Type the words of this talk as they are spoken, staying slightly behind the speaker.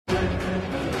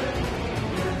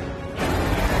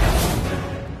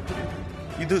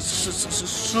இது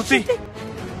ஸ்ருதி.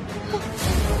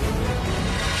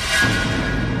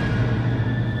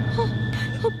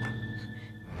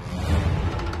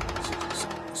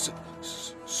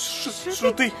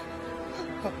 ஸ்ருதி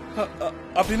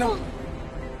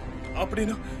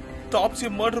அப்படின்னா டாப்ஸிய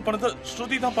மர்டர் பண்ணத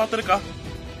ஸ்ருதி தான் பாத்திருக்கா.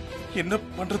 என்ன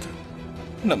பண்றது?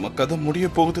 நம்ம கதை முடிய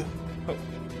போகுது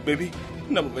பேபி.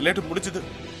 நம்ம விளையாட்டு முடிஞ்சது.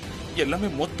 எல்லாமே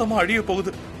மொத்தமா அழிய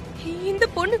போகுது. இந்த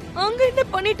பொண்ணு அங்க என்ன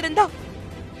பண்ணிட்டு இருந்தா?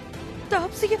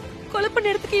 டாப்ஸிய கொலை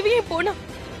பண்ண இடத்துக்கு இவன் போனா.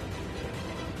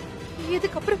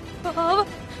 இதுக்கப்புறம்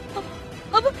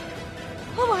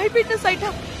அவ ஐபிட்னஸ்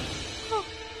ஆயிட்டா.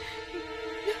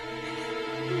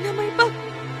 நம்ம இப்ப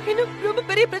இன்னும் ரொம்ப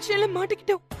பெரிய பிரச்சனையில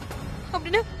மாட்டிக்கிட்டோம்.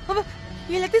 அப்படின்னா அவ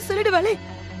எல்லாத்தையும் சொல்லிடுவாளே.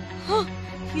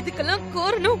 இதுக்கெல்லாம்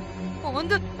காரணம்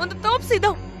அந்த டாப்ஸி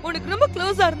தான். உனக்கு ரொம்ப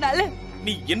க்ளோஸா இருந்தால.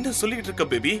 நீ என்ன சொல்லிட்டு இருக்க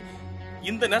பேபி?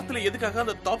 இந்த நேரத்துல எதுக்காக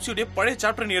அந்த டாப்ஸியோட பழைய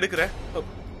சாப்டர் நீ எடுக்கிற?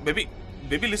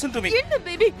 Baby listen to me. என்ன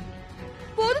பேபி?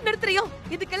 போது நிறுத்துறியா?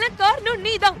 இதுக்கெல்லாம் காரணம்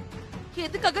நீதான்.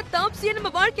 எதுக்காக டாப்ஸியை நம்ம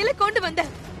வாழ்க்கையில கொண்டு வந்த?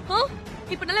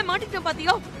 இப்ப நல்லா மாட்டிக்கிட்டோம்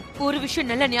பாத்தியா? ஒரு விஷயம்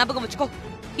நல்லா ஞாபகம் வச்சுக்கோ.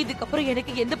 இதுக்கப்புறம்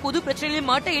எனக்கு எந்த புது பிரச்சனையிலும்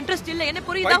மாட்ட இன்ட்ரெஸ்ட் இல்ல. என்ன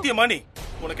புரியுதா? பைத்தியமானி,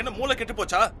 உனக்கு என்ன மூளை கெட்டு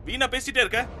போச்சா? வீணா பேசிட்டே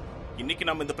இருக்க. இன்னைக்கு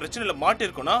நம்ம இந்த பிரச்சனையில மாட்டி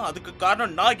இருக்கோம்னா அதுக்கு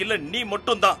காரணம் நான் இல்ல, நீ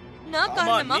மட்டும் தான். நான்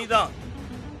காரணமா? நீதான்.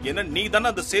 ஏன்னா நீ தானே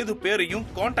அந்த சேது பேரையும்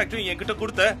கான்டாக்டையும் என்கிட்ட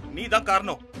கொடுத்த. நீ தான்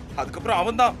காரணம். அதுக்கப்புறம்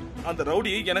அவன் தான் அந்த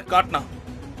ரவுடியை எனக்கு காட்டினான்.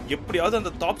 எப்படியாவது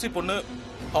அந்த டாப்ஸி பொண்ணு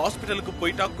ஹாஸ்பிட்டலுக்கு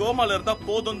போயிட்டா, கோமால இருந்தா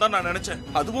போதும் தான் நான் நினைச்சேன்.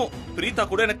 அதுவும் பிரீதா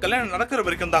கூட எனக்கு கல்யாணம் நடக்கிற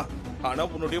வரைக்கும் தான். ஆனா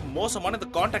உன்னுடைய மோசமான இந்த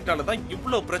கான்டாக்டால தான்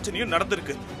இவ்வளவு பிரச்சனையும்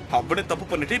நடந்திருக்கு. அவனே தப்பு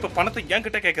பண்ணிட்டு இப்ப பணத்தை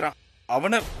என்கிட்ட கேக்குறான்.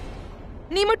 அவனை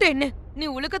நீ மட்டும் என்ன? நீ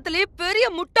உலகத்திலே பெரிய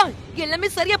முட்டாள். எல்லாமே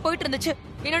சரியா போயிட்டு இருந்துச்சு.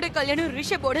 என்னோட கல்யாணம்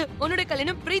ரிஷபோடு, உன்னோட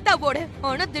கல்யாணம் பிரீதாவோடு.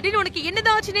 ஆனா திடீர்னு உனக்கு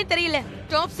என்னதான் ஆச்சுன்னே தெரியல.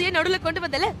 டாப்ஸியை நடுவுல கொண்டு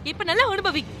வந்தல. இப்ப நல்லா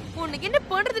அனுபவி. உனக்கு என்ன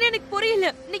பண்றதுன்னு எனக்கு புரியல.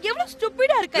 நீ எவ்வளவு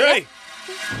ஸ்டூபிடா இருக்க.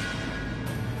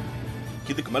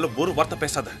 இதுக்கு மேல ஒரு வார்த்தை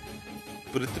பேசாத.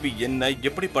 பிருத்வி என்ன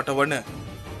எப்படிப்பட்டவன்னு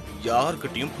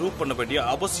யார்கிட்டயும் ப்ரூவ் பண்ண வேண்டிய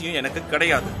அவசியம் எனக்கு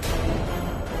கிடையாது.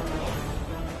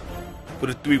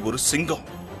 பிருத்வி ஒரு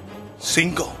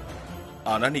சிங்கம்.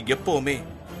 ஆனா நீ எப்பவுமே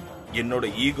என்னோட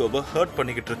ஈகோவை ஹர்ட்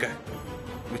பண்ணிக்கிட்டு இருக்க.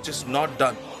 which is not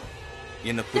done.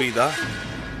 என்ன புரியுதா?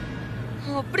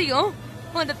 அப்படியோ?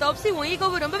 அந்த டாப்ஸி உன்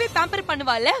ஈகோவை ரொம்பவே பேம்பர்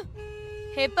பண்ணுவாள.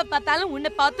 எப்ப பார்த்தாலும்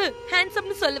உன்னை பார்த்து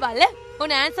ஹேண்ட்ஸம்னு சொல்லுவாள.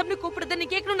 உன்னை ஹேண்ட்ஸம்னு கூப்பிடுறத நீ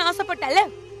கேட்கணும்னு ஆசைப்பட்டால.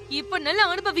 இப்ப நல்லா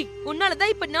அனுபவி.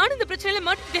 உன்னாலதான் இப்ப நானும் இந்த பிரச்சனையில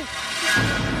மாட்டிக்கிட்டேன்.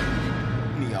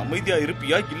 நீ அமைதியா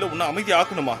இருப்பியா இல்ல உன்னை அமைதியா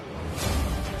ஆக்கணுமா?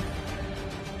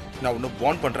 நான் உன்னை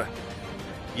வார்ன் பண்றேன்.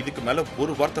 இதுக்கு மேல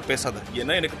ஒரு வார்த்தை பேசாத.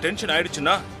 ஏன்னா எனக்கு டென்ஷன்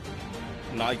ஆயிடுச்சுன்னா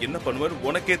நான் என்ன பண்ணுவேன்னு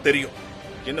உனக்கே தெரியும்.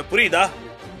 என்ன புரியுதா?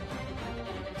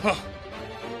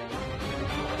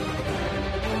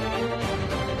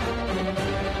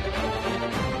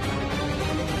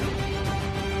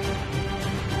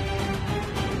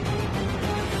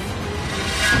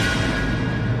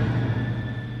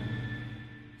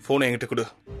 போன் என்கிட்ட கொடு.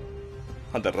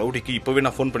 அந்த ரவுடிக்கு இப்பவே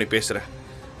நான் போன் பண்ணி பேசுறேன்.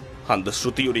 அந்த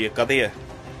ஸ்ருதியுடைய கதைய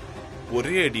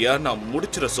ஒரே அடியா நான்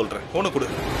முடிச்சிட சொல்றேன். போன கொடு.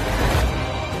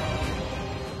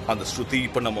 அந்த ஸ்ருதி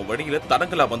இப்ப நம்ம வழியில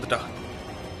தடங்களா வந்துட்டா.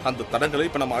 அந்த தடங்களை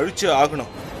இப்ப நம்ம அழிச்சே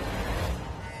ஆகணும்.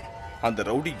 அந்த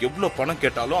ரவுடி எவ்வளவு பணம்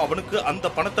கேட்டாலும் அவனுக்கு அந்த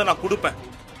பணத்தை நான் கொடுப்பேன்.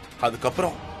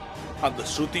 அதுக்கப்புறம் அந்த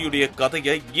ஸ்ருதியுடைய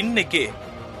கதையை இன்னைக்கே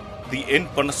தி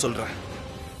எண்ட் பண்ண சொல்றேன்.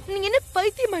 நீங்க என்ன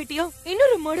பைத்தியம் ஆயிட்டியா?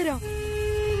 இன்னொரு மர்டரா?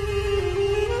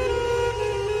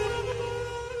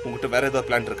 உங்ககிட்ட வேற ஏதாவது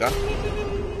பிளான் இருக்கா?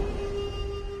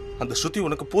 அந்த ஸ்ருதி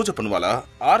உனக்கு பூஜை பண்ணுவாளா?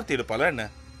 ஆரத்தி எடுப்பாளா? என்ன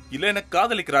இல்ல என்ன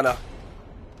காதலிக்கிறாளா?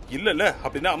 இல்ல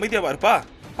அப்படின்னா அமைதியாவா இருப்பா?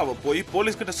 அவ போய்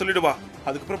போலீஸ் கிட்ட சொல்லிடுவா.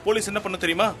 அதுக்கப்புறம் போலீஸ் என்ன பண்ண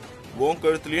தெரியுமா? உன்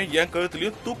கழுத்துலயும் என்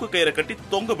கழுத்துலயும் தூக்கு கயிறை கட்டி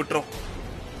தொங்க விட்டுரும்.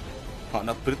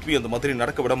 ஆனா பிருத்வி அந்த மாதிரி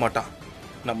நடக்க விட மாட்டான்.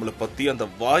 நம்மளை பத்தி அந்த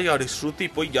வாயாடி ஸ்ருதி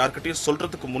போய் யார்கிட்டயும்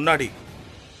சொல்றதுக்கு முன்னாடி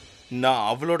நான்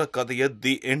அவளோட கதையை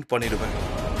தி எண்ட் பண்ணிடுவேன்.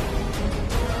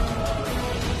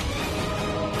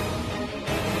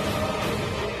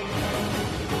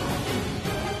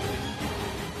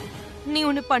 நீ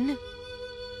ஒண்ணு பண்ணு.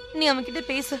 நீ அவன்கிட்ட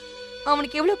பேசு.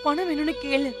 அவனுக்கு எவ்வளவு பணம் வேணும்னு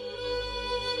கேளு.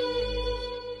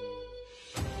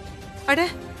 அட,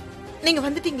 நீங்க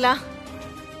வந்துட்டீங்களா?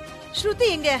 ஸ்ருதி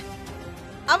எங்க?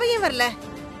 அவ ஏன் வரல?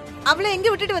 அவளை எங்க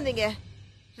விட்டுட்டு வந்தீங்க?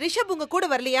 ரிஷப் உங்க கூட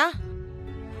வரலையா?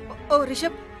 ஓ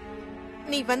ரிஷப்,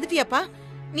 நீ வந்துட்டியாப்பா?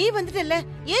 நீ வந்துட்டல,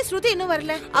 ஏன் ஸ்ருதி இன்னும்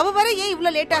வரல? அவ வர ஏன்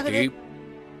இவ்வளவு லேட் ஆகுது?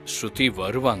 ஸ்ருதி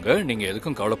வருவாங்க, நீங்க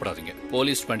எதுக்கும் கவலைப்படாதீங்க.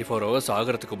 போலீஸ் 24 hours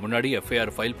ஆகிறதுக்கு முன்னாடி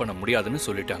எஃப்ஐஆர் ஃபைல் பண்ண முடியாதுன்னு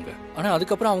சொல்லிட்டாங்க. ஆனா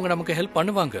அதுக்கப்புறம் அவங்க நமக்கு ஹெல்ப்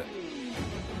பண்ணுவாங்க.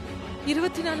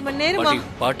 24 மணி நேரமா?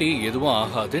 பாட்டி எதுவும்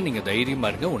ஆகாது, நீங்க தைரியமா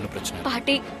இருங்க, ஒன்னும் பிரச்சனை.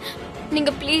 பாட்டி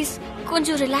நீங்க ப்ளீஸ்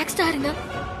கொஞ்சம் ரிலாக்ஸ்டா இருங்க.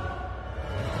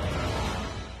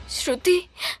 ஸ்ருதி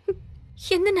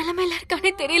எந்த நிலைமையில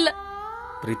இருக்கானே தெரியல.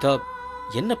 பிரீதா,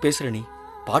 என்ன பேசுற நீ?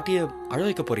 பாட்டிய அழ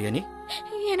வைக்க போறியா நீ?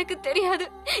 எனக்கு தெரியாது.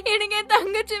 எனக்கு என்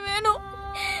தங்கச்சி வேணும்.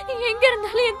 எங்க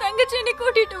இருந்தாலும் என் தங்கச்சி என்னை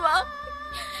கூட்டிட்டு வா.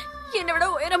 என்னை விட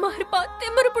உயரமா இருப்பா,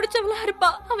 திமிரு பிடிச்சவளா இருப்பா.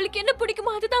 அவளுக்கு என்ன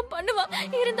பிடிக்குமோ அதுதான் பண்ணுவா.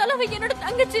 இருந்தாலும் அவ என்னோட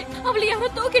தங்கச்சி. அவளை யாரோ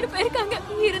தூக்கிட்டு போயிருக்காங்க.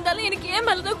 இருந்தாலும் எனக்கு ஏன்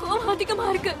மேலதான் கோவம் அதிகமா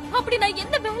இருக்கு. அப்படி நான்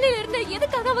எந்த வேலையில இருந்தேன்,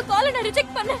 எதுக்காக அவ காலை நான்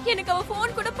ரிஜெக்ட் பண்ண? எனக்கு அவ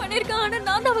போன் கூட பண்ணிருக்கான், ஆனா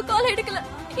நான் தான் அவ காலை எடுக்கல.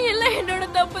 எல்லாம் என்னோட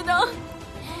தப்புதான்.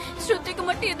 ஸ்ருதிக்கு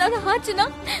மட்டும் ஏதாவது ஆச்சுன்னா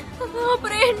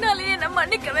அப்புறம் என்னால என்ன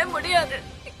மன்னிக்கவே முடியாது.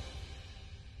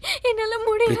 என்னால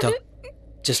முடியாது.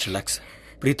 Just relax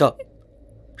Preetha.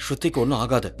 ஸ்ருதிக்கு ஒன்னும்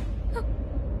ஆகாது.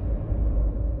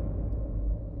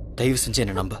 தயவு செஞ்சு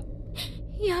என்ன நம்ப.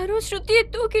 யாரோ ஸ்ருதியை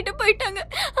தூக்கிட்டு போயிட்டாங்க.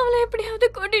 அவளை எப்படியாவது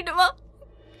கூட்டிட்டு வா.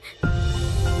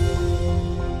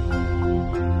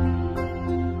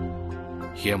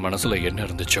 என் மனசுல என்ன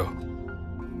இருந்துச்சோ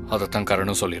அதைத்தான்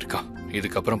கரனும் சொல்லியிருக்கான்.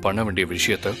 இதுக்கப்புறம் பண்ண வேண்டிய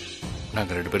விஷயத்த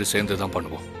நாங்க 2 பேரும் சேர்ந்து தான்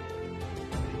பண்ணுவோம்.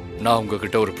 நான்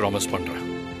உங்ககிட்ட ஒரு ப்ராமிஸ் பண்றேன்.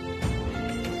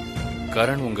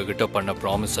 கரண் உங்ககிட்ட பண்ண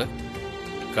ப்ராமிஸ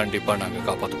கண்டிப்பா நாங்க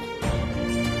காப்பாத்துவோம்.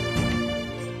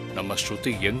 நம்ம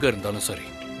ஸ்ருதி எங்க இருந்தாலும் சரி,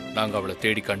 நாங்க அவளை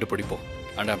தேடி கண்டுபிடிப்போம்.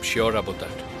 And I'm sure about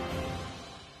that.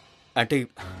 Aunty,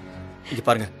 இங்க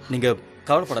பாருங்க, நீங்க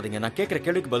கவலைப்படாதீங்க. நான் கேட்குற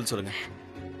கேள்விக்கு பதில் சொல்லுங்க.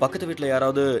 பக்கத்து வீட்டில்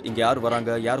யாராவது இங்க யார்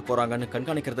வராங்க யார் போறாங்கன்னு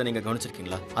கண்காணிக்கிறத நீங்க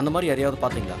கவனிச்சிருக்கீங்களா? அந்த மாதிரி யாரையாவது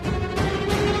பாத்தீங்களா?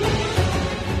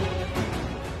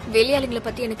 வெளியாளுங்களை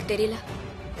பத்தி எனக்கு தெரியல.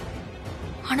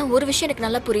 ஆனா ஒரு விஷயம் எனக்கு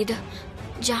நல்லா புரியுது.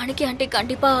 ஜானகி ஆண்டி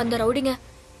கண்டிப்பா அந்த ரவுடிங்க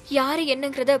யாரு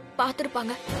என்னங்கறத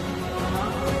பாத்துருப்பாங்க.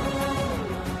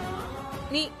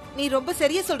 நீ ரொம்ப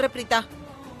சரியா சொல்ற பிரீதா.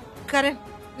 கரண்,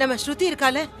 நம்ம ஸ்ருதி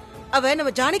இருக்கால, அவ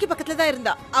நம்ம ஜானகி பக்கத்துல தான்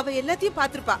இருந்தா. அவ எல்லாத்தையும்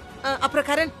பாத்துருப்பா. அப்புறம்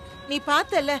கரண், நீ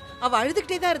பார்த்தல, அவ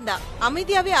அழுதுகிட்டே தான் இருந்தா,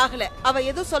 அமைதியாவே ஆகல. அவ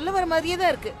ஏதோ சொல்ல வர மாதிரியே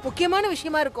தான் இருக்கு. முக்கியமான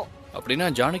விஷயமா இருக்கும். அப்படின்னா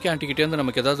ஜானகி ஆண்டி கிட்டே இருந்து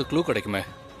நமக்கு ஏதாவது க்ளூ கிடைக்குமே.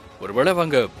 ஒருவேளை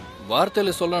அவங்க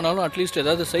வார்த்தையில சொல்லனாலும் அட்லீஸ்ட்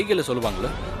ஏதாவது செய்கையில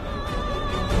சொல்லுவாங்களா?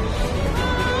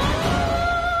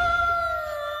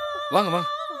 வாங்க வாங்க.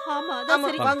 ஆமா, அதான்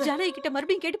சரி. வாங்க. ஜானகி கிட்ட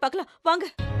மறுபடியும் கேட்டு பார்க்கலாம். வாங்க.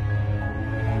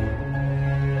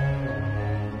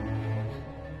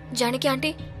 ஜானகி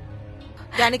ஆண்டி.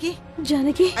 ஜானகி,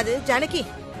 ஜானகி, அது ஜானகி,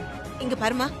 இங்க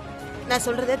பாருமா, நான்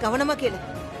சொல்றத கவனமா கேளு.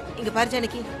 இங்க பாரு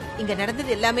ஜானகி, இங்க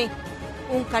நடந்தது எல்லாமே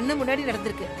உன் கண்ணு முன்னாடி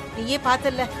நடந்திருக்கு. நீயே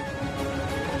பார்த்தல்ல.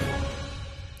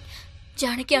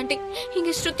 ஜானகி ஆண்டி,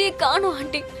 இங்க ஸ்ருதியை காணோம்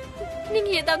ஆண்டி. நீங்க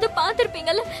ஏதாவது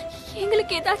பாத்திருப்பீங்கல்ல,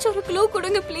 எங்களுக்கு ஏதாச்சும் ஒரு க்ளூ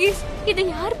கொடுங்க ப்ளீஸ். இதை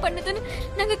யார் பண்ணதுன்னு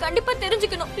நாங்க கண்டிப்பா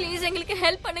தெரிஞ்சுக்கணும். ப்ளீஸ் எங்களுக்கு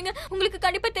ஹெல்ப் பண்ணுங்க. உங்களுக்கு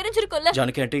கண்டிப்பா தெரிஞ்சிருக்கும்ல.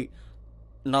 ஜானகி ஆண்டி,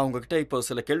 நான் உங்ககிட்ட இப்போ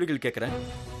சில கேள்விகள் கேட்கறேன்.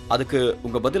 அதுக்கு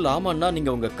உங்க பதில் ஆமான்னா நீங்க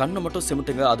உங்க கண்ணை மட்டும்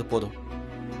சிமிட்டுங்க, அது போதும்.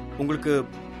 உங்களுக்கு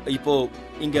இப்போ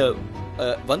இங்க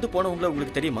வந்து போனவங்கள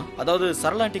உங்களுக்கு தெரியுமா? அதாவது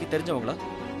சரளா ஆண்டிக்கு தெரிஞ்சவங்களா?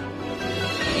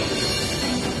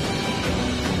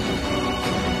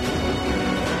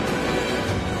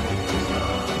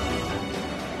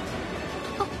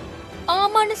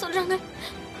 ஆமான்னு சொல்றாங்க.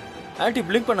 ஆண்டி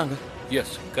பிளிங்க் பண்ணாங்க.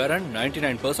 எஸ், கரண்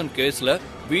 99% கேஸ்ல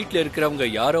வீட்ல இருக்கிறவங்க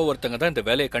யாரோ ஒருத்தங்க தான் இந்த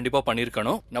வேலையை கண்டிப்பா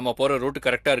பண்ணிருக்கணும். நம்ம போற ரூட்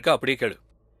கரெக்டா இருக்கா? அப்படியே கேளு.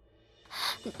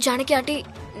 ஜானகி ஆண்டி,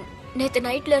 நேத்து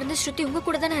நைட்ல இருந்து ஸ்ருதி உங்க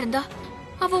கூட தானே இருந்தா.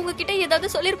 அவ உங்ககிட்ட ஏதாவது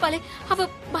சொல்லிருப்பாளே. அவ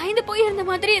பயந்து போய் இருந்த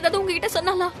மாதிரி ஏதாவது உங்ககிட்ட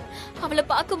சொன்னாளா? அவளை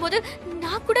பார்க்கும்போது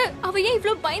நான் கூட அவ ஏன்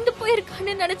இவ்வளவு பயந்து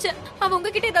போயிருக்கான்னு நினைச்சேன். அவ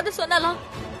உங்ககிட்ட ஏதாவது சொன்னாளா?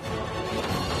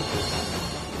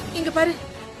 இங்க பாரு,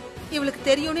 இவளுக்கு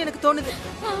தெரியும்னு எனக்கு தோணுது.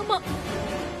 ஆமா,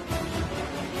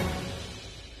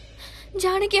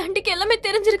 ஜானகி ஆண்டிக்கு எல்லாமே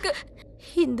தெரிஞ்சிருக்கு.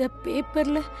 இந்த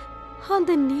பேப்பர்ல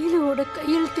அந்த நீலோட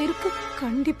கையெழுத்து இருக்கு.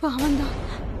 கண்டிப்பா அவன்தான்.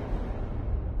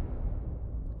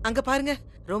 அங்க பாருங்க,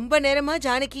 ரொம்ப நேரமா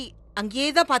ஜானகி அங்கேயே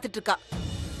தான் பாத்துட்டு இருக்கா.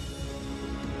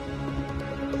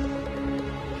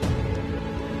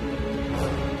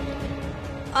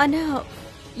 ஆனா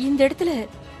இந்த இடத்துல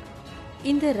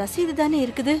இந்த ரசீது தானே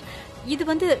இருக்குது.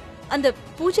 இது அந்த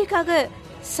பூஜைக்காக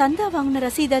சந்தா வாங்கின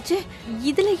ரசீதாச்சு.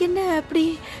 இதுல என்ன அப்படி?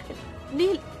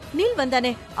 நீல் வந்தானே,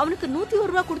 அவனுக்கு 101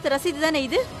 ரூபாய் கொடுத்த ரசீது தானே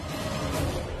இது.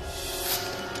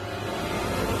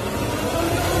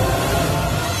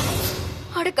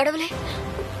 அட கடவுளே,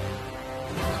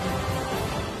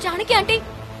 ஜானகி ஆண்டி,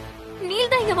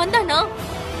 நீல் தான் இங்க வந்தானா?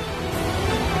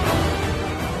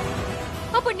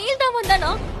 அப்ப நீல் தான்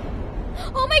வந்தானா?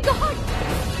 ஓ மை காட்,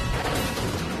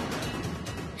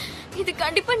 இது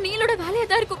கண்டிப்பா நீலோட வேலையா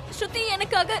தான் இருக்கும். ஸ்ருதி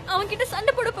எனக்காக அவன்கிட்ட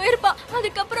சண்டை போட போயிருப்பா.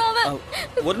 அதுக்கப்புறம் அவன்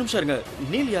ஒரு நிமிஷம் இருங்க.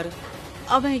 நீல் யாரு?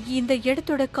 அவன் இந்த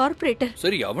இடத்தோட கார்ப்பரேட்டர்.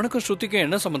 சரி, அவனுக்கும் ஸ்ருதிக்கும்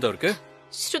என்ன சம்பந்தம் இருக்கு?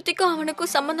 ஸ்ருதிக்கும்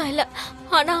அவனுக்கும் சம்பந்தம் இல்ல.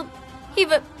 ஆனா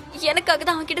இவ எனக்காக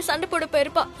தான் அவன்கிட்ட சண்டை போட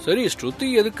போயிருப்பா. சரி, ஸ்ருதி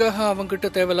எதுக்காக அவன்கிட்ட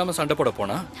தேவையில்லாம சண்டை போட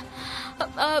போனா?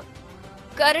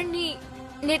 கரண், நீ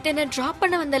நேத்து என்ன டிராப்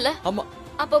பண்ண வந்தல? ஆமா.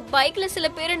 அப்ப பைக்ல சில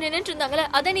பேர் நின்னுட்டு இருந்தாங்களே,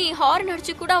 அத நீ ஹார்ன்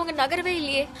அடிச்சு கூட அவங்க நகரவே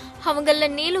இல்லையே. அவங்கள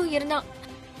நீலும் இருந்தான்.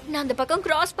 நான் அந்த பக்கம்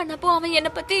கிராஸ் பண்ணப்போ அவன் என்ன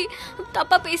பத்தி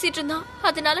தப்பா பேசிட்டு இருந்தான்.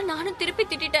 அதனால நானும் திருப்பி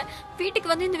திட்டிட்டேன்.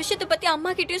 வீட்டுக்கு வந்து இந்த விஷயத்த பத்தி அம்மா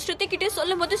கிட்டயும் ஸ்ருதி கிட்டயும்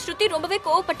சொல்லும் போது ஸ்ருதி ரொம்பவே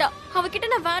கோவப்பட்டா. அவகிட்ட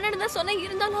நான் வேணான்னு தான் சொன்னேன்.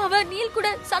 இருந்தாலும் அவ நீல் கூட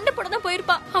சண்டை போட தான்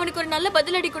போயிருப்பா. அவனுக்கு ஒரு நல்ல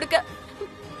பதிலடி கொடுக்க.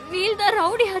 நீல் தான்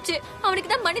ரவுடி ஆச்சு.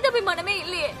 அவனுக்கு தான் மனிதாபிமானமே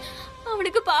இல்லையே.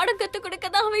 அவனுக்கு பாடம் கத்து கொடுக்க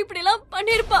தான் அவன் இப்படி எல்லாம்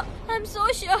பண்ணிருப்பான். ஐ அம் சோ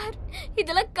ஷூர்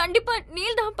இதெல்லாம் கண்டிப்பா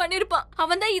நீல் தான் பண்ணிருப்பான்.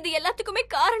 அவன் தான் இது எல்லாத்துக்குமே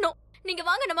காரணம். நீங்க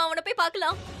வாங்க, நம்ம அவனை போய்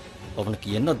பார்க்கலாம். அவனுக்கு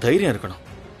என்ன தைரியம் இருக்கணும்?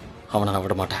 அவனை நான்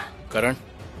விட மாட்டேன். கரண்,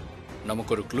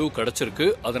 நமக்கு ஒரு க்ளூ கிடைச்சிருக்கு.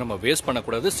 அதை நம்ம வேஸ்ட்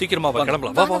பண்ணக்கூடாது. சீக்கிரமா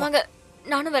கிளம்பலாம். வாங்க வாங்க,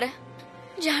 நானும் வரேன்.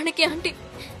 Janaki aunty,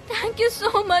 thank you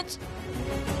so much.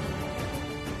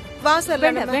 வா சார்.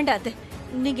 வேண்டாம் வேண்டாம்,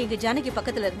 நீங்க இங்க ஜானகி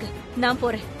பக்கத்துல இருங்க, நான்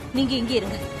போறேன். நீங்க இங்கே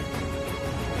இருங்க.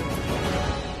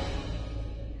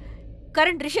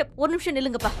 கரண், ரிஷப், ஒரு நிமிஷம்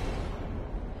நில்லுங்கப்பா.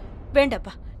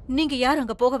 வேண்டாப்பா, நீங்க யாரும்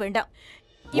அங்க போக வேண்டாம்.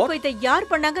 இப்போ இதை யார்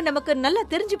பண்ணாங்க நமக்கு நல்லா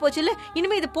தெரிஞ்சு போச்சுல.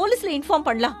 இனிமே இது போலீஸ்ல இன்ஃபார்ம்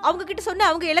பண்ணலாம். அவங்க கிட்ட சொன்னா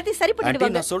அவங்க எல்லாத்தையும் சரி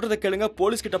பண்ணிடுவாங்க. நான் சொல்றத கேளுங்க.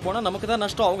 போலீஸ் கிட்ட போனா நமக்கு தான்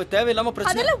நஷ்டம். அவங்க தேவையில்லாம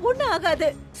பிரச்சனை. அதெல்லாம் ஒண்ணும் ஆகாது.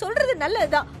 சொல்றது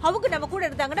நல்லதுதான். அவங்க நம்ம கூட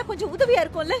இருந்தாங்கன்னா கொஞ்சம் உதவியா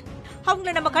இருக்கும்ல.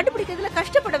 அவங்கள நம்ம கண்டுபிடிக்கிறதுல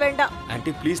கஷ்டப்பட வேண்டாம்.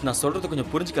 ஆன்ட்டி ப்ளீஸ், நான் சொல்றது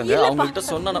கொஞ்சம் புரிஞ்சுக்கங்க. அவங்க கிட்ட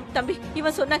சொன்னா தம்பி,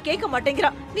 இவன் சொன்னா கேட்க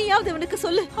மாட்டேங்கிறான். நீயாவது இவனுக்கு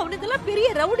சொல்லு. அவனுக்கு எல்லாம் பெரிய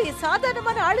ரவுடி,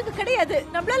 சாதாரணமான ஆளுங்க கிடையாது.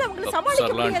 நம்மளால அவங்கள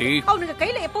சமாளிக்க முடியாது. அவனுக்கு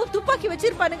கையில எப்பவும் துப்பாக்கி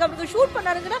வச்சிருப்பானுங்க. அவனுக்கு ஷூட்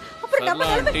பண்ணாருங்கன்னா அப்புறம்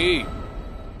நம்ம நிலைமை.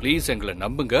 ப்ளீஸ் எங்களை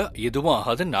நம்புங்க. எதுவும்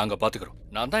ஆகாது, நாங்க பாத்துக்கிறோம்.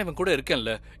 நான் தான் இவன் கூட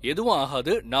இருக்கேன்ல. எதுவும்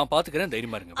ஆகாது, நான் பாத்துக்கிறேன்.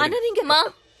 தைரியமா இருங்க. ஆனா நீங்கம்மா,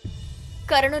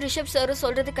 கரணும் ரிஷப் சாரும்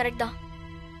சொல்றது கரெக்ட் தான்.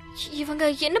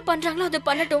 இவங்க என்ன பண்றாங்களோ அதை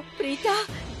பண்ணட்டும். பிரீதா,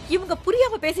 இவங்க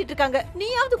புரியாம பேசிட்டு இருக்காங்க.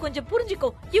 நீயாவது கொஞ்சம் புரிஞ்சுக்கோ.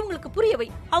 இவங்களுக்கு புரிய வை.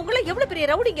 அவங்கள எவ்வளவு பெரிய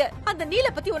ரவுடிங்க. அந்த நீல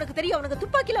பத்தி உனக்கு தெரியும். அவனுக்கு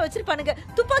துப்பாக்கில வச்சிருப்பானுங்க.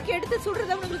 துப்பாக்கி எடுத்து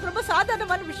சுடுறது அவங்களுக்கு ரொம்ப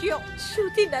சாதாரணமான விஷயம்.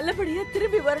 ஸ்ருதி நல்லபடியா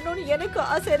திரும்பி வரணும்னு எனக்கு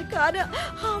ஆசை இருக்கு. ஆனா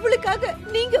அவளுக்காக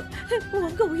நீங்க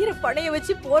உங்க உயிரை பணைய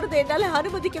வச்சு போறதை என்னால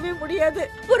அனுமதிக்கவே முடியாது.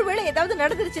 ஒருவேளை ஏதாவது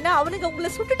நடந்துருச்சுன்னா அவனுங்க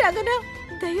உங்களை சுட்டுட்டாங்கன்னா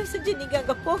தயவு செஞ்சு நீங்க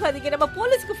அங்க போகாதீங்க. நம்ம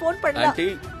போலீஸ்க்கு போன்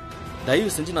பண்ணலாம். தயவு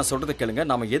செஞ்சு நான் சொல்றதை கேளுங்க.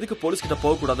 நாம எதுக்கு போலீஸ் கிட்ட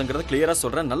போக கூடாதுங்கறத கிளியரா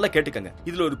சொல்றேன். நல்லா கேட்டுக்கங்க.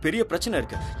 இதுல ஒரு பெரிய பிரச்சனை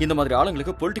இருக்கு. இந்த மாதிரி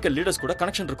ஆளுங்களுக்கு பொலிட்டிக்கல் லீடர்ஸ் கூட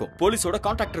கனெக்ஷன் இருக்கும். போலீஸோட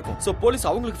கான்டாக்ட் இருக்கும். சோ போலீஸ்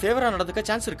அவங்களுக்கு ஃபேவரா நடந்துக்க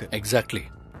சான்ஸ் இருக்கு. எக்ஸாக்ட்லி.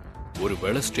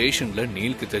 ஒருவேளை ஸ்டேஷன்ல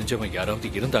நீலுக்கு தெரிஞ்சவங்க யாராவது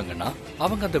இருந்தாங்கன்னா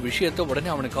அவங்க அந்த விஷயத்த உடனே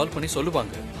அவனுக்கு கால் பண்ணி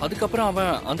சொல்லுவாங்க. அதுக்கப்புறம்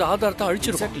அவன் அந்த ஆதாரத்தை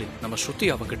அழிச்சிருவான். நம்ம ஸ்ருதி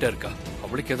அவங்கிட்ட இருக்கா.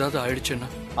 அவளுக்கு ஏதாவது ஆயிடுச்சுன்னா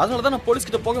அதனாலதான் நான் போலீஸ்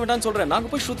கிட்ட போக வேண்டாம்னு சொல்றேன். நாங்க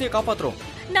போய் ஸ்ருதியை காப்பாத்துறோம்.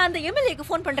 நான் அந்த எம்எல்ஏக்கு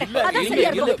ஃபோன் பண்றேன். அதான் சரியா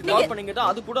இருக்கும். கால் பண்ணீங்கன்னா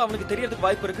அது கூட அவனுக்கு தெரியறதுக்கு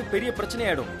வாய்ப்பு இருக்கு. பெரிய பிரச்சனை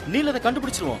ஆயிடும். நீல அதை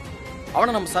கண்டுபிடிச்சிருவோம்.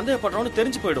 அவனை நம்ம சந்தேகப்படுறோம்னு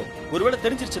தெரிஞ்சு போயிடும். ஒருவேளை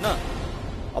தெரிஞ்சிருச்சுன்னா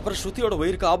அப்புறம் ஸ்ருதியோட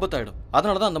உயிருக்கு ஆபத்தாயிடும்.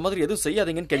 அதனாலதான் அந்த மாதிரி எதுவும்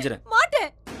செய்யாதீங்கன்னு கெஞ்சுறேன்.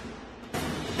 மாட்டேன்,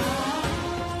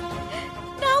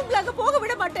 நான் உங்களை அங்க போக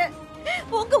விட மாட்டேன்.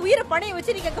 உங்க உயிரை பணைய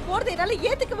வச்சு நீங்க அங்க போறதை என்னால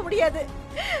ஏத்துக்க முடியாது.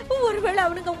 ஒருவேளை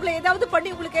அவனுங்க உங்களை ஏதாவது பண்ணி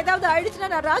உங்களுக்கு ஏதாவது ஆயிடுச்சுன்னா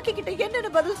நான் ராக்கி கிட்ட என்னன்னு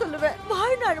பதில் சொல்லுவேன்.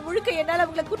 வாழ்நாள் முழுக்க என்னால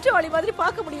அவங்களை குற்றவாளி மாதிரி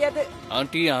பார்க்க முடியாது.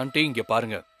 ஆண்டி இங்க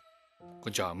பாருங்க,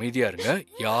 கொஞ்சம் அமைதியா இருங்க.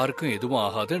 யாருக்கும் எதுவும்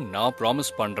ஆகாது, நான்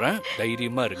ப்ராமிஸ் பண்றேன்.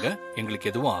 தைரியமா இருங்க.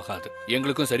 எங்களுக்கு எதுவும் ஆகாது.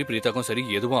 எங்களுக்கும் சரி, பிரீதாக்கும் சரி,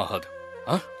 எதுவும் ஆகாது.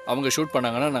 அவங்க ஷூட்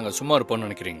பண்ணாங்கன்னா நாங்க சும்மா இருப்போம்னு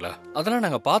நினைக்கிறீங்களா? அதெல்லாம்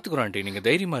நாங்க பாத்துக்கிறோம் ஆண்டி. நீங்க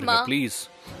தைரியமா இருங்க ப்ளீஸ்.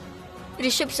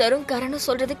 ரிஷப் சாரும் கரணும்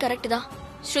சொல்றது கரெக்ட் தான்.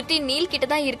 ஸ்ருதி நீல் கிட்ட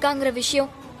தான் இருக்காங்கிற விஷயம்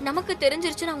நமக்கு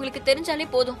தெரிஞ்சிருச்சுன்னு அவங்களுக்கு தெரிஞ்சாலே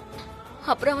போதும்.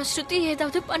 அப்புறம் அவன் ஸ்ருதி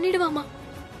ஏதாவது பண்ணிடுவாமா.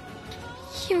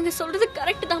 இவங்க சொல்றது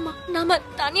கரெக்ட் தாமா. நாம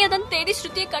தனியா தான் தேடி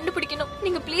ஸ்ருதியை கண்டுபிடிக்கணும்.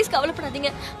 நீங்க ப்ளீஸ்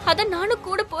கவலைப்படாதீங்க. அத நானும்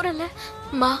கூட போறேன்ல.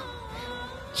 மா,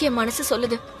 என் மனசு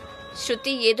சொல்லுது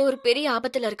ஸ்ருதி ஏதோ ஒரு பெரிய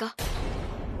ஆபத்துல இருக்கா.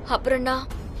 அப்புறம் நான்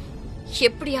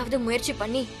எப்படியாவது முயற்சி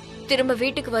பண்ணி திரும்ப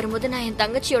வீட்டுக்கு வரும்போது நான் என்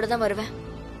தங்கச்சியோட தான் வருவேன்.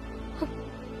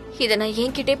 இத நான்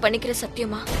என்கிட்டே பண்ணிக்கிற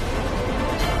சத்தியமா.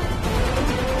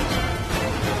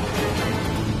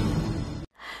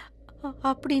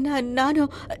 அப்படின்னா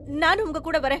நானும் உங்க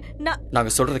கூட வரேன்.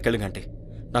 நாங்க சொல்றத கேளுங்க ஆண்டி.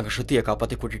 நாங்க ஸ்ருதியை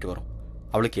காப்பாத்தி கூட்டிட்டு வரோம்.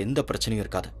 அவளுக்கு எந்த பிரச்சனையும்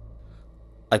இருக்காது.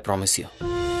 I promise you.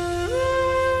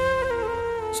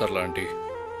 Sarala aunty,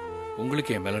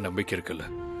 உங்களுக்கு என் மேல நம்பிக்கை இருக்குல்ல?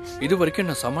 இது வரைக்கும்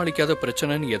நான் சமாளிக்காத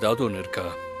பிரச்சனைன்னு ஏதாவது ஒண்ணு இருக்கா?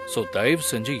 சோ தயவு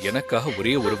செஞ்சு எனக்காக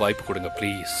ஒரே ஒரு வாய்ப்பு கொடுங்க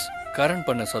ப்ளீஸ். கரண்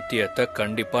பண்ண சத்தியத்தை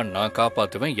கண்டிப்பா நான்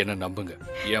காப்பாத்துவேன். என்ன நம்புங்க.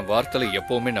 என் வார்த்தையில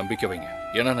எப்பவுமே நம்பிக்கை வைங்க.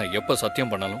 ஏன்னா நான் எப்ப சத்தியம்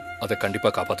பண்ணாலும் அதை கண்டிப்பா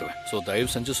காப்பாத்துவேன். சோ தயவு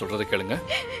செஞ்சு சொல்றதை கேளுங்க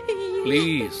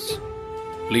ப்ளீஸ்.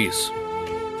 ப்ளீஸ்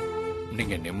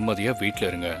நீங்க நிம்மதியா வீட்டுல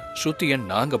இருங்க. ஸ்ருதியை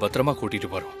நாங்க பத்திரமா கூட்டிட்டு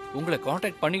வரோம். உங்களை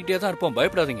கான்டாக்ட் பண்ணிக்கிட்டே தான் இருப்போம்.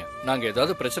 பயப்படாதீங்க. நாங்க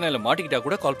ஏதாவது பிரச்சனையில மாட்டிக்கிட்டா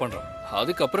கூட கால் பண்றோம்.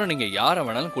 அதுக்கப்புறம் நீங்க யார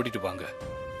வேணாலும் கூட்டிட்டு வாங்க.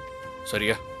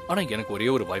 சரியா? ஆனா எனக்கு ஒரே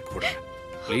ஒரு வாய்ப்பு கொடுங்க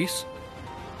ப்ளீஸ்.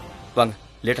 வாங்க,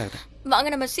 லேட் ஆகுது. வாங்க,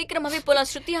 நம்ம சீக்கிரமாவே போலாம்.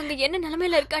 ஸ்ருதி அங்க என்ன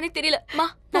நிலைமையில இருக்கானே தெரியல. மா,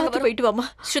 நாங்க போயிட்டு வாமா.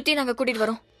 ஸ்ருதி நாங்க கூட்டிட்டு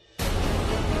வரோம்.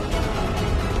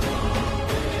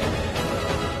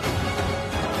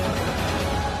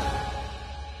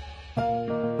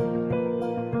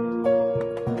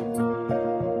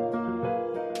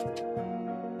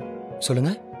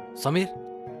 சொல்லுங்க. சமீர்,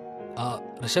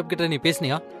 ரிஷப் கிட்ட நீ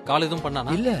பேசுனியா? கால் எதுவும்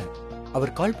பண்ணானா? இல்ல,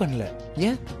 அவர் கால் பண்ணல.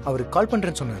 ஏன், அவர் கால்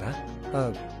பண்றேன்னு சொன்னாரா?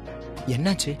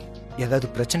 என்னாச்சு, ஏதாவது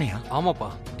பிரச்சனையா? ஆமாப்பா,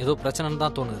 ஏதோ பிரச்சனைன்னு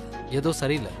தான் தோணுது. ஏதோ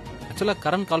சரியில்லை. ஆக்சுவலா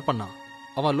கரண் கால் பண்ணான்.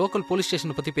 அவன் லோக்கல் போலீஸ்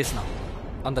ஸ்டேஷனை பத்தி பேசினான்.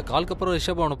 அந்த காலுக்கு அப்புறம்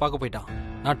ரிஷப் அவனை பார்க்க போயிட்டான்.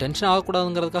 நான் டென்ஷன்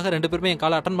ஆகக்கூடாதுங்கிறதுக்காக 2 பேருமே என்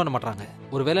காலை அட்டன் பண்ண மாட்டாங்க.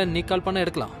 ஒருவேளை நீ கால் பண்ண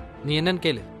எடுக்கலாம். நீ என்னன்னு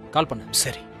கேளு, கால் பண்ணு.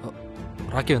 சரி.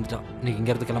 ராக்கி வந்துட்டான், நீ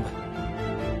இங்க இருந்து கிளம்ப.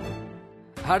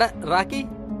 அட ராக்கி,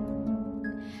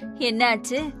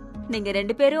 என்னாச்சு? நீங்க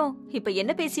 2 பேரும் இப்ப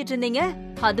என்ன பேசிட்டு இருந்தீங்க?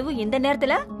 அதுவும் இந்த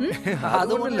நேரத்துல?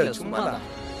 அது ஒண்ணும் இல்ல, சும்மாதான்.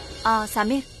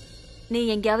 சமீர், நீ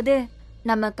எங்கேயாவது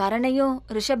நம்ம கரணையும்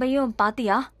ரிஷபையும்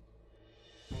பாத்தியா?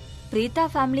 பிரீதா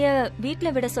ஃபேமிலிய வீட்ல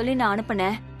விட சொல்லி நான்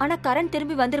அனுப்புனேன். ஆனா கரண்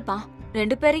திரும்பி வந்திருப்பான்.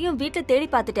 2 பேரையும் வீட்ல தேடி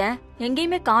பார்த்துட்டேன்,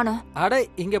 எங்கேயுமே காணோம். அட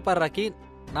இங்க பாரு ராக்கி,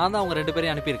 நான் தான் அவங்க 2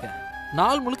 பேரையும் அனுப்பியிருக்கேன்.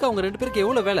 நாள் முழுக்க அவங்க 2 பேருக்கு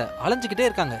எவ்வளவு வேலை, அலைஞ்சுக்கிட்டே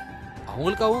இருக்காங்க.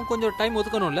 அவங்களுக்காகவும் கொஞ்சம் டைம்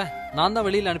ஒதுக்கணும்ல. நான் தான்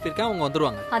வெளியில அனுப்பியிருக்கேன், அவங்க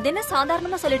வந்துருவாங்க. அது என்ன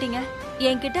சாதாரணமா சொல்லிட்டீங்க?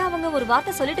 என்கிட்ட அவங்க ஒரு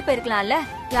வார்த்தை சொல்லிட்டு போயிருக்கலாம்ல.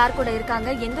 யார் கூட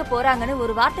இருக்காங்க, எங்க போறாங்கன்னு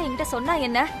ஒரு வார்த்தை என்கிட்ட சொன்னா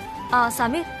என்ன?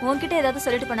 சமீர், உன்கிட்ட ஏதாவது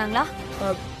சொல்லிட்டு போனாங்களா?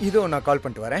 இதோ நான் கால்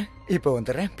பண்ணிட்டு வரேன், இப்போ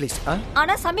வந்துடுறேன் ப்ளீஸ்.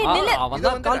 ஆனா சமீர் நில்லு. அவன்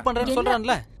தான் கால் பண்றேன்னு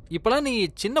சொல்றான்ல. இப்பெல்லாம் நீ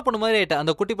சின்ன பொண்ணு மாதிரி ஆயிட்ட.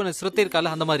 அந்த குட்டி பொண்ணு ஸ்ருத்தி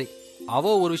இருக்கால, அந்த மாதிரி.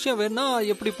 அவ ஒரு விஷயம் வேணும்னா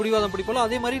எப்படி புடிவாதம் பிடிப்போல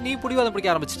அதே மாதிரி நீ புடிவாதம்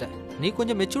பிடிக்க ஆரம்பிச்சிட்ட. நீ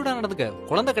கொஞ்சம் மெச்சூர்டா நடந்துக்க.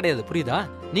 குழந்தை கிடையாது, புரியுதா?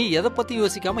 நீ எதை பத்தி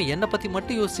யோசிக்காம என்ன பத்தி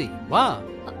மட்டும் யோசி. வா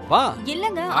வா.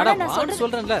 இல்லங்க, ஆனா நான்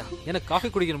சொல்றேன்ல, எனக்கு காஃபி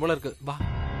குடிக்கணும் போல இருக்கு. வா.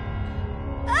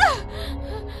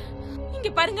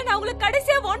 இங்க பாருங்க, நான் உங்களுக்கு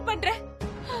கடைசியா வார்ன் பண்றேன்.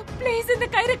 ப்ளீஸ் இந்த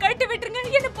கயிறை கழட்டி விட்டுருங்க,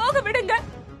 என்ன போக விடுங்க.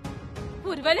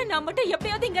 ஒருவேளை நான் மட்டும்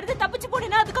எப்படியாவது இங்க இருந்து தப்பிச்சு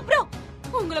போனேன்னா அதுக்கப்புறம்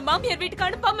உங்களை மாமியார் வீட்டுக்கு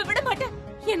அனுப்பாம விட மாட்டேன்.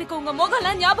 எனக்கு உங்க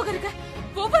முகம்லாம் ஞாபகம் இருக்கு,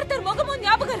 ஒவ்வொருத்தர் முகமும்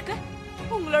ஞாபகம் இருக்கு.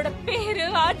 உங்களோட பேரு,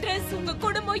 அட்ரஸ், உங்க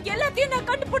குடும்பம் எல்லாத்தையும் நான்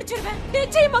கண்டுபிடிச்சிருவேன்.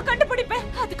 நிச்சயமா கண்டுபிடிப்பேன்.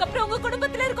 அதுக்கப்புறம் உங்க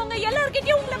குடும்பத்துல இருக்கவங்க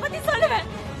எல்லார்கிட்டயும் உங்களை பத்தி சொல்லுவேன்.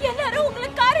 எல்லாரும் உங்களை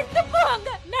காரி துப்புவாங்க.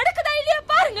 நடக்குதா இல்லையா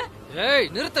பாருங்க. ஏய்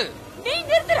நிறுத்து. நீ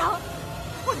நிறுத்துறா.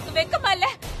 உனக்கு வெக்கமா இல்ல?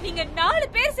 நீங்க 4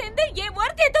 பேர் சேர்ந்து என்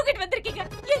ஒருத்தைய தூக்கிட்டு வந்திருக்கீங்க.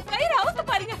 என் கயிறை அவுத்து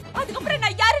பாருங்க, அதுக்கப்புறம்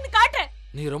நான் யாருன்னு காட்டுறேன்.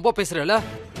 நீ ரொம்ப பேசுறல.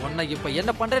 உன்னை இப்ப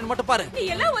என்ன பண்றேன்னு மட்டும் பாரு. நீ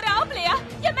எல்லாம் ஒரு ஆம்பளையா?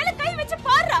 என் மேல கை வச்சு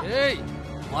பாருடா. ஏய்,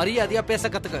 மரியாதையா பேச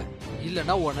கத்துக்க,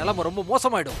 இல்லனா உன் நிலைமை ரொம்ப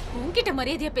மோசமாயிடும். உன்கிட்ட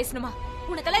மரியாதையா பேசணுமா?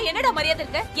 உனக்கெல்லாம் என்னடா மரியாதை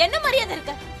இருக்கு? என்ன மரியாதை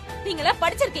இருக்கு? நீங்களா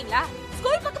படிச்சிருக்கீங்களா?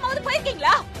 ஸ்கூல் பக்கமாவது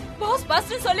போயிருக்கீங்களா? பாஸ்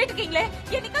பாஸ்னு சொல்லிட்டு இருக்கீங்களே,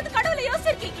 என்னைக்காவது கடவுளை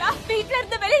யோசிச்சிருக்கீங்களா? வீட்ல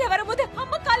இருந்து வெளியில வரும்போது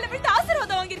அம்மா கால்ல விழுந்து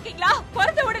ஆசீர்வாதம் வாங்கிருக்கீங்களா?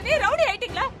 பிறந்த உடனே ரவுடி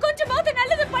ஆயிட்டீங்களா? கொஞ்சமாவது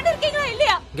நல்லது பண்ணிருக்கீங்களா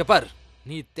இல்லையா? இங்க பாரு,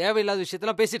 நீ தேவையில்லாத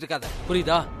விஷயத்தெல்லாம் பேசிட்டு இருக்காத,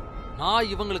 புரியுதா? நான்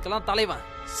இவங்களுக்கெல்லாம் தலைவன்,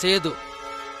 சேது.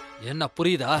 என்ன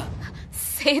புரியுதா?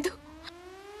 சேது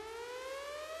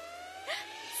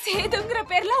சேதுங்கிற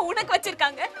பேர்ல உனக்கு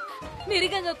வச்சிருக்காங்க.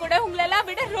 மிருகங்க கூட உங்களெல்லாம்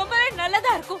விட ரொம்பவே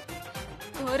நல்லதா இருக்கும்.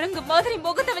 குரங்கு மாதிரி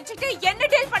முகத்தை வச்சுட்டு என்ன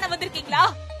டீல் பண்ண வந்திருக்கீங்களா?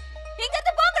 இங்க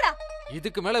இருந்து போங்கடா.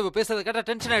 இதுக்கு மேல இவ பேசுறத கேட்டா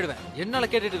டென்ஷன் ஆயிடுவேன். என்னால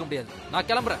கேட்டுட்டு இருக்க முடியாது, நான்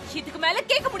கிளம்புறேன். இதுக்கு மேல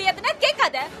கேட்க முடியாதுன்னா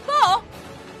கேட்காத, போ.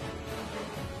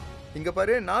 இங்க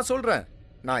பாரு, நான் சொல்றேன்,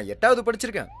 நான் 8வது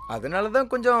படிச்சிருக்கேன்.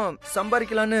 அதனாலதான் கொஞ்சம்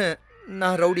சம்பாதிக்கலான்னு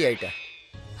நான் ரவுடி ஆயிட்டேன்.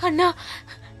 அண்ணா,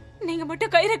 நீங்க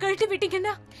மட்டும் கயிறை கழட்டி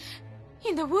விட்டீங்கன்னா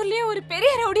இந்த ஊர்லயே ஒரு பெரிய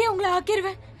ரவுடியா உங்களை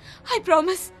ஆக்கிடுவேன். I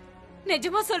promise.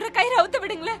 நிஜமா சொல்ற, கயிறை அவுத்து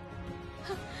விடுங்களேன்.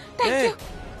 Thank you.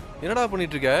 என்னடா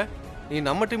பண்ணிட்டு இருக்க? நீ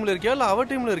நம்ம டீம்ல இருக்கியா இல்ல அவ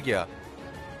டீம்ல இருக்கியா?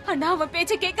 அண்ணா, அவன்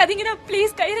பேச்ச கேட்காதீங்கண்ணா,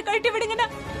 ப்ளீஸ் கயிறை கழட்டி விடுங்கண்ணா.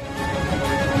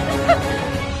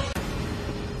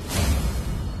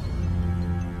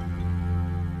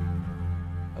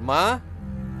 அம்மா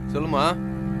சொல்லுமா.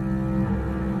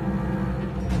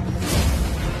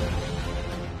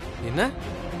 என்ன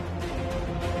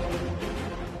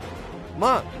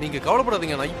அம்மா, நீங்க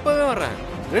கவலைப்படாதீங்க, நான் இப்பவே வர்றேன்.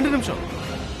 2 நிமிஷம்.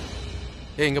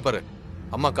 ஏய் இங்க பாரு,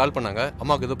 அம்மா கால் பண்ணாங்க.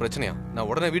 அம்மாவுக்கு ஏதோ பிரச்சனையா, நான்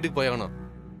உடனே வீட்டுக்கு போய் ஆகணும்.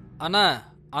 அண்ணா,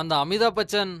 அந்த அமிதாப்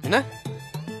பச்சன். என்ன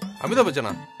அமிதாப்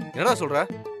பச்சனா? என்னடா சொல்ற?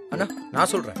 அண்ணா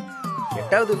நான் சொல்றேன்,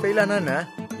 8வது ஃபெயில் ஆனா என்ன,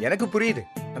 எனக்கு புரியுது.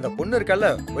 அந்த பொண்ணு இருக்கல்ல,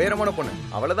 உயரமான பொண்ணு,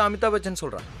 அவளதான் அமிதாப் பச்சன்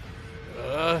சொல்றான்.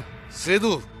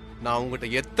 சேது, நான்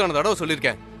உங்ககிட்ட எத்தனை தடவை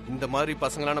சொல்லியிருக்கேன், இந்த மாதிரி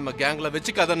பசங்களா நம்ம கேங்ல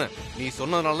வச்சுக்காதன்னு. நீ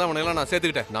சொன்னதுனால தான் உனையெல்லாம் நான்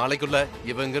சேர்த்துக்கிட்டேன். நாளைக்குள்ள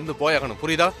இவங்க இருந்து போயாகணும்,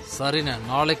 புரியுதா? சரிண்ணே,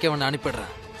 நாளைக்கே அவனை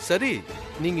அனுப்பிடுறேன். சரி,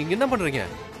 நீங்க இங்க என்ன பண்றீங்க?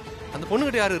 அந்த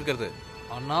பொண்ணுகிட்ட யாரு இருக்கிறது?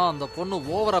 அண்ணா, அந்த பொண்ணு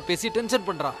ஓவரா பேசி டென்ஷன்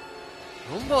பண்றா.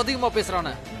 ரொம்ப அதிகமா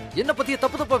பேசுறானே, என்ன பத்தியே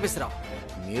தப்பு தப்பா பேசுறா.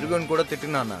 மிருகன் கூட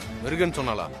திட்டுனானா? மிருகன்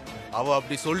சொன்னாலா? அவ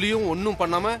அப்படி சொல்லியும் ஒன்னும்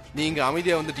பண்ணாம நீங்க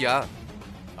அமைதியா வந்துட்டியா?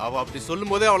 அவ அப்படி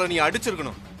சொல்லும் போதே அவளை நீ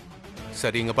அடிச்சிருக்கணும்.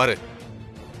 சரி இங்க பாரு,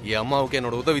 என் அம்மாவுக்கு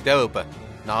என்னோட உதவி தேவை. இப்ப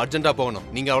நான் அர்ஜென்ட்டா போகணும்,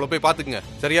 நீங்க அவளை போய் பாத்துக்குங்க,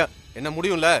 சரியா? என்ன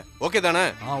முடியும்ல? ஓகே தானே?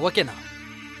 ஓகேண்ணா.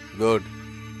 குட்,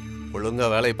 ஒழுங்கா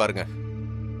வேலையை பாருங்க.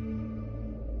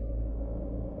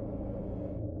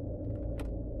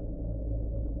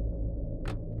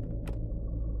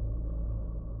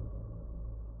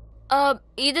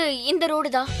 இது இந்த ரோடு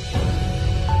தான்.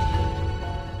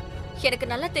 எனக்கு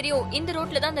நல்லா தெரியும் இந்த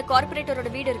ரோட்ல தான் அந்த கார்ப்பரேட்டரோட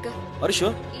வீடு இருக்கு. Are you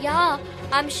sure? Yeah,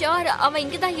 I am sure அவன்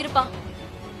இங்க தான் இருப்பான்.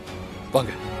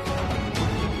 வாங்க.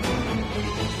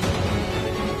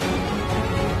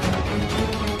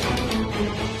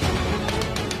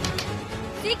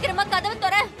 சீக்கிரமா கதவை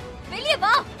தர. வெளிய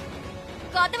வா.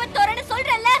 கதவை தரன்னு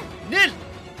சொல்றேன்ல. நீல்.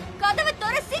 கதவை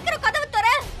தர, சீக்கிரம் கதவை தர.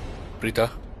 பிரீதா,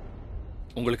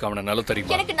 உங்களுக்கு அவனை நல்லா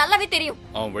தெரியுமா? எனக்கு நல்லாவே தெரியும்.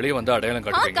 அவன் வெளியே வந்து அடையாளம்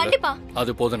காட்டுவீங்க. கண்டிப்பா.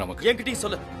 அது போதும் நமக்கு. என்கிட்டயும்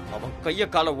சொல்லு. அவன் கைய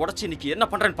காலை உடைச்சு இன்னைக்கு என்ன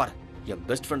பண்றேன்னு பாரு. என்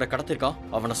பெஸ்ட் ஃப்ரெண்ட கடத்திருக்கான்.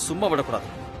 அவனை சும்மா விடக்கூடாது.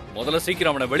 முதல்ல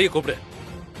சீக்கிரம் அவனை வெளியே கூப்பிடு.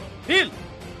 நீல்.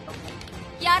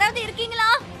 யாராவது இருக்கீங்களா?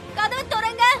 கதவை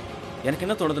திறங்க. எனக்கு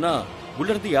என்ன தோணுதுன்னா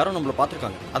உள்ள இருந்து யாரோ நம்மள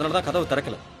பாத்துருக்காங்க. அதனால தான் கதவை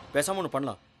திறக்கல. பேசாம ஒண்ணு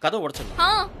பண்ணலாம். கதவை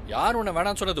உடைச்சிடலாம். யார் உன்னை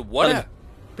வேணாம்னு சொன்னது? ஓட.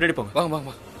 பின்னாடி போங்க. வாங்க வாங்க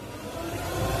வாங்க.